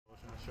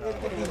All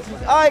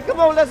right, come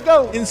on, let's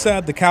go.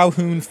 Inside the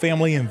Calhoun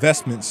Family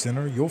Investment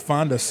Center, you'll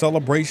find a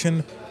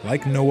celebration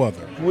like no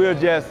other. We're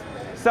just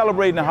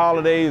celebrating the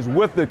holidays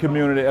with the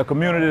community, a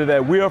community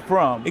that we're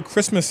from. A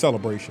Christmas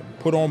celebration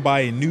put on by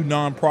a new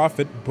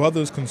nonprofit,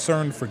 Brothers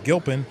Concerned for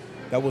Gilpin,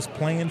 that was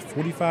planned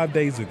 45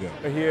 days ago.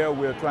 Here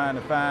we're trying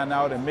to find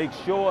out and make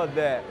sure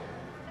that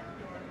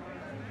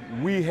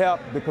we help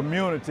the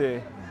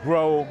community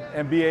grow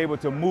and be able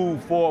to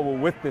move forward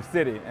with the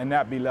city and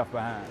not be left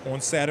behind. On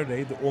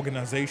Saturday, the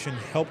organization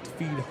helped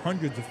feed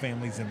hundreds of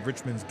families in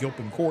Richmond's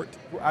Gilpin Court.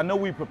 I know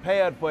we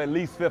prepared for at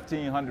least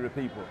 1,500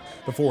 people.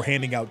 Before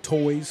handing out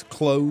toys,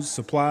 clothes,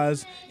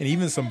 supplies, and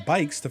even some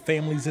bikes to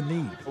families in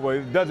need. Well,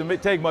 it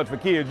doesn't take much for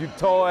kids.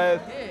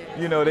 Toys,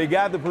 you know, they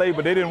got to play,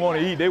 but they didn't want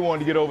to eat. They wanted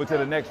to get over to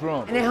the next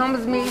room. And it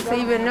humbles me to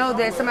even know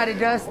that somebody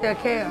does still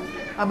care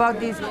about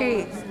these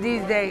kids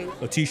these days.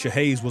 Letitia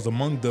Hayes was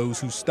among those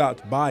who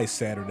stopped by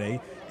Saturday,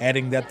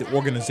 adding that the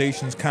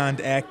organization's kind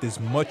act is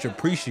much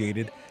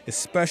appreciated,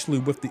 especially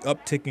with the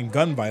uptick in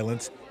gun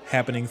violence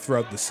happening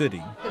throughout the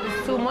city.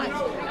 It's too much,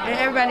 and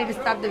everybody need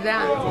to stop the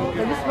violence.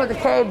 We're supposed to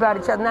care about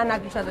each other, not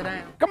knock each other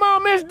down. Come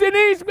on, Miss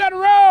Denise, we gotta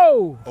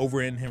roll!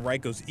 Over in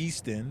Henrico's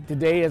East End,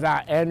 today is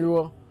our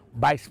annual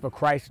Bikes for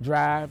Christ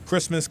drive.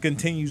 Christmas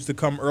continues to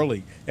come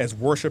early as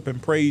Worship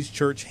and Praise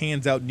Church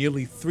hands out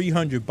nearly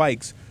 300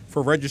 bikes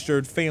for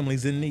registered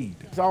families in need.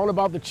 It's all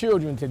about the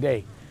children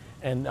today.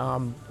 And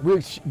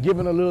we're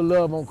giving a little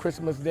love on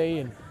Christmas Day,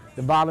 and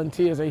the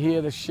volunteers are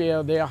here to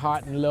share their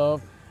heart and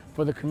love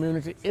for the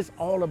community. It's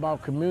all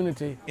about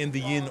community. In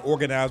the end,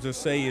 organizers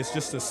say it's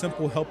just a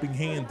simple helping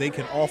hand they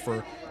can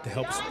offer to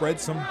help spread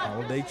some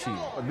holiday cheer.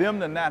 For them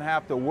to not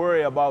have to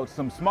worry about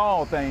some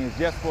small things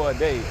just for a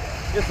day,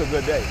 it's a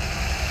good day.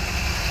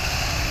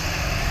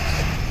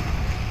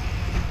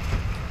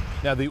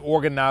 Now, the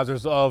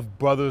organizers of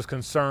Brothers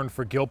Concerned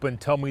for Gilpin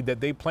tell me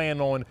that they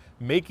plan on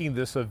making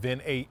this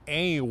event an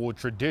annual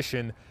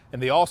tradition.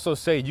 And they also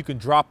say you can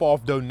drop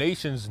off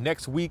donations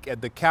next week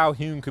at the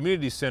Calhoun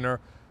Community Center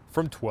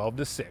from 12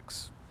 to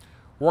 6.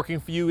 Working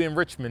for you in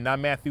Richmond,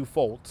 I'm Matthew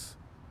Foltz,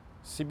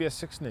 CBS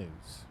 6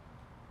 News.